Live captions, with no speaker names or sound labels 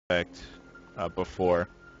before,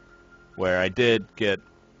 where I did get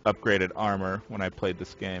upgraded armor when I played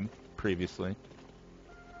this game previously.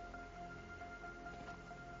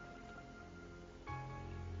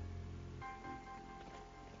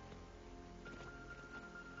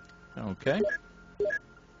 Okay.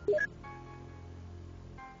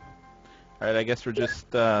 Alright, I guess we're just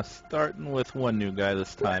starting with one new guy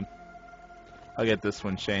this time. I'll get this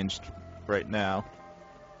one changed right now.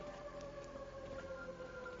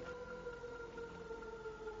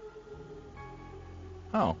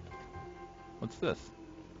 Oh. What's this?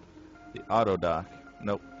 The auto dock.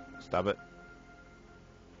 Nope. Stop it.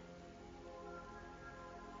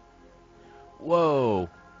 Whoa.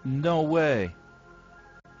 No way.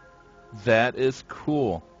 That is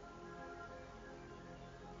cool.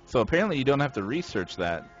 So apparently you don't have to research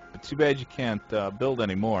that. But too bad you can't build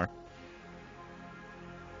anymore.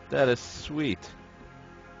 That is sweet.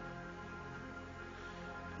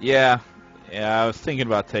 Yeah, I was thinking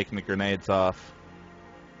about taking the grenades off.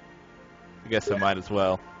 I guess I might as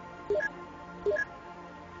well.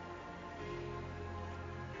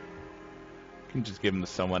 Can just give them to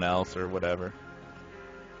someone else or whatever.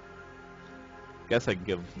 Guess I can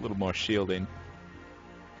give a little more shielding.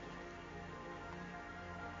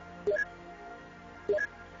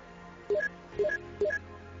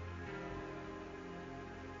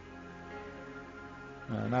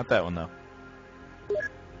 Not that one though.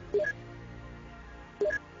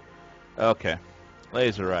 Okay,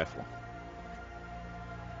 laser rifle.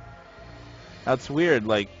 That's weird,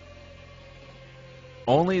 like,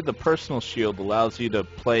 only the personal shield allows you to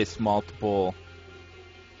place multiple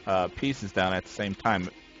pieces down at the same time.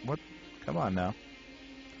 What? Come on now.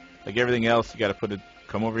 Like everything else, you gotta put it,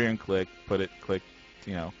 come over here and click, put it, click,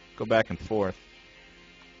 you know, go back and forth.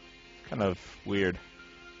 Kind of weird.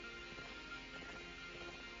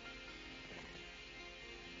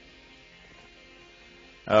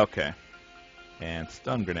 Okay. And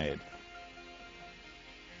stun grenade.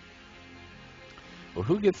 Well,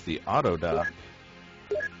 who gets the auto dock?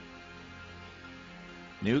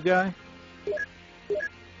 New guy?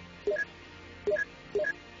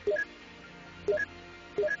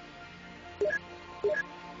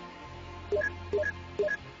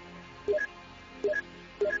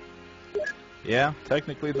 Yeah,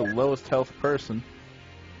 technically the lowest health person.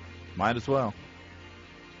 Might as well.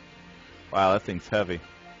 Wow, that thing's heavy.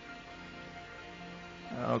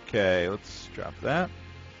 Okay, let's drop that.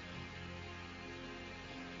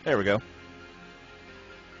 There we go.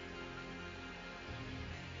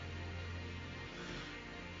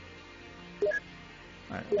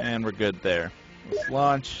 Alright, and we're good there. Let's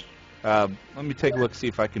launch. Let me take a look, see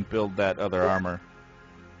if I can build that other armor.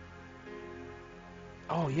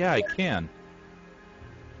 Oh, yeah, I can.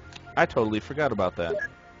 I totally forgot about that.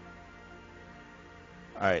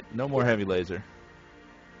 Alright, no more heavy laser.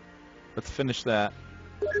 Let's finish that.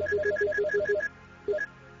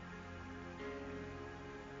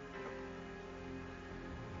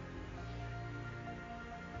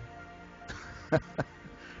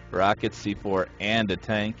 Rocket, C4, and a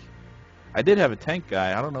tank. I did have a tank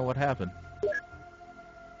guy. I don't know what happened.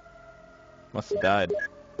 Must have died.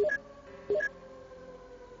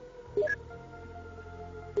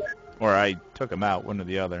 Or I took him out, one or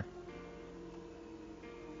the other.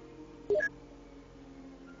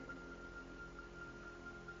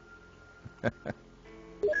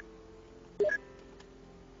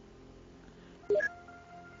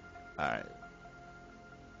 Alright.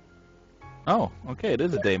 Oh, okay, it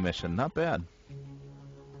is a day mission. Not bad.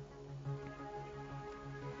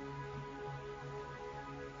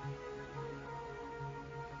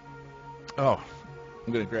 Oh,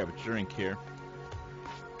 I'm gonna grab a drink here.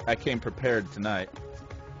 I came prepared tonight.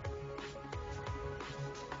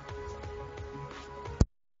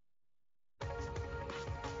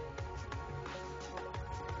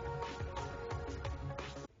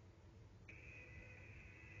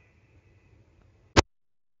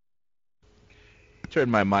 Turned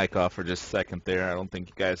my mic off for just a second there. I don't think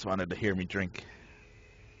you guys wanted to hear me drink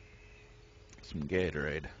some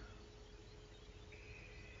Gatorade.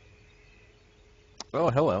 Oh,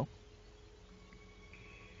 hello.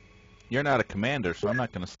 You're not a commander, so I'm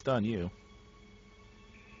not going to stun you.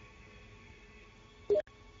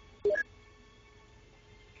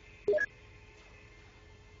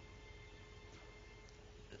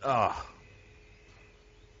 Oh.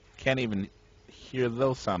 Can't even hear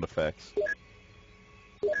those sound effects.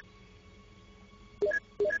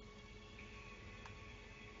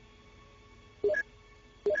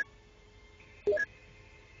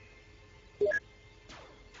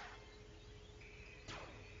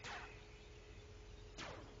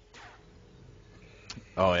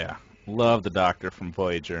 Oh yeah, love the Doctor from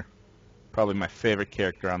Voyager. Probably my favorite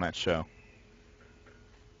character on that show.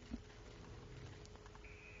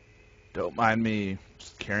 Don't mind me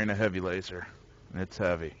just carrying a heavy laser. It's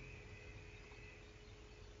heavy.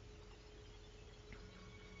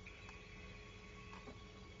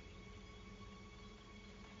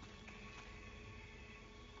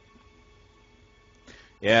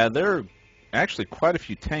 Yeah, there are actually quite a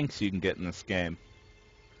few tanks you can get in this game.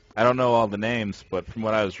 I don't know all the names, but from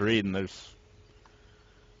what I was reading, there's,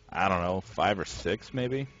 I don't know, 5 or 6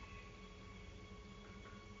 maybe?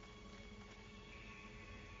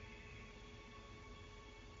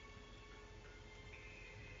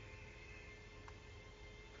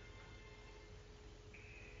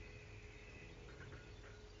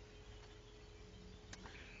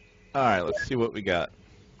 Alright, let's see what we got.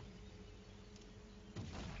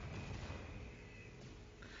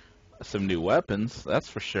 Some new weapons, that's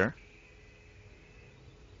for sure.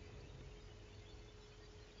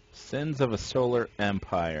 Sins of a Solar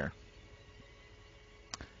Empire.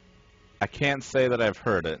 I can't say that I've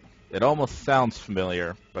heard it. It almost sounds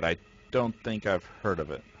familiar, but I don't think I've heard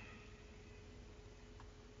of it.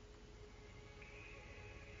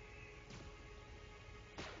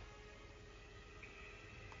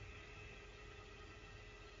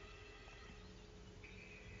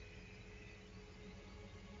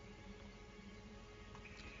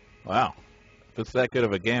 Wow. If it's that good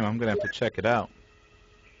of a game, I'm going to have to check it out.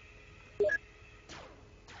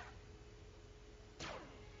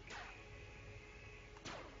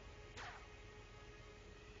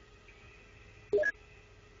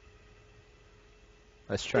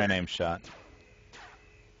 Let's try an aim shot.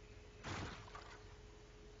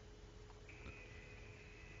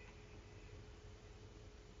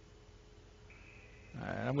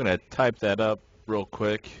 Alright, I'm going to type that up real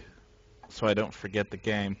quick so I don't forget the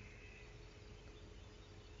game.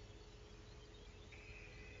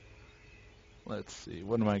 Let's see,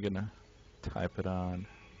 what am I going to type it on?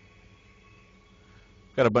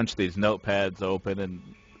 Got a bunch of these notepads open and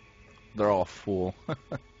they're all full.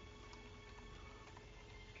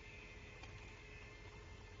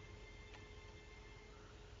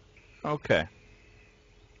 Okay.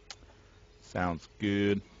 Sounds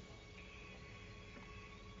good.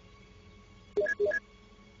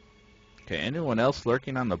 Okay, anyone else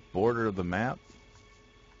lurking on the border of the map?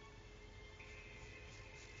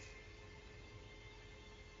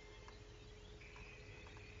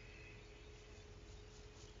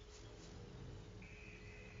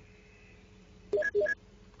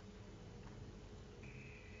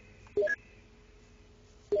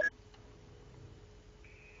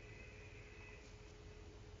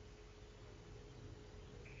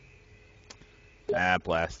 Ah,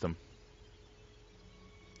 blast them.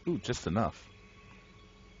 Ooh, just enough.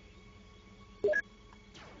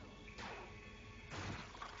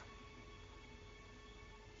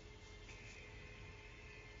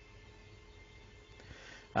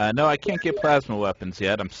 No, I can't get plasma weapons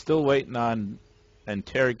yet. I'm still waiting on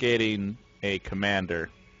interrogating a commander.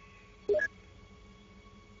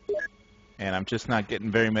 And I'm just not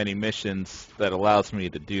getting very many missions that allows me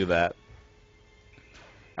to do that.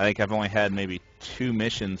 I think I've only had maybe 2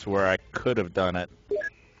 missions where I could have done it.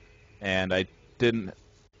 And I didn't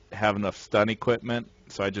have enough stun equipment,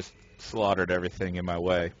 so I just slaughtered everything in my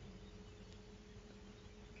way.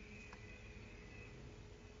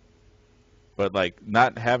 But like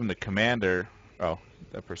not having the commander, oh,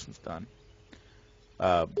 that person's done.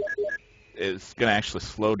 Uh, it's gonna actually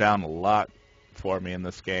slow down a lot for me in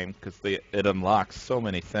this game because it unlocks so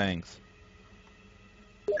many things.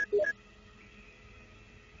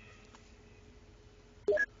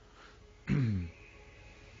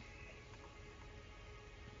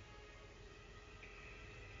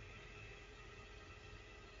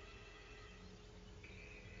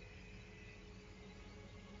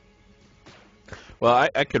 Well,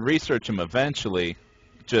 I could research them eventually,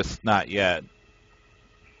 just not yet.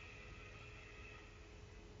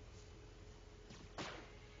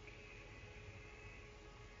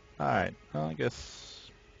 All right. Well, I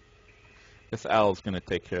guess Al's gonna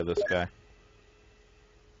take care of this guy.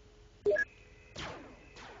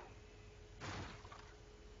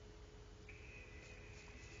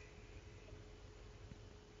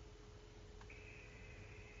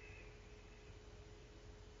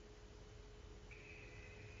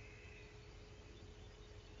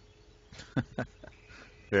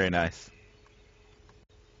 Very nice.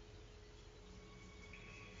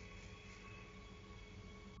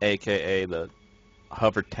 AKA the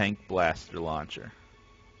hover tank blaster launcher.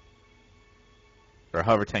 Or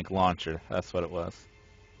hover tank launcher, that's what it was.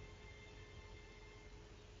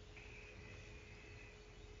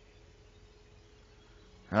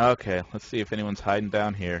 Okay, let's see if anyone's hiding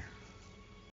down here.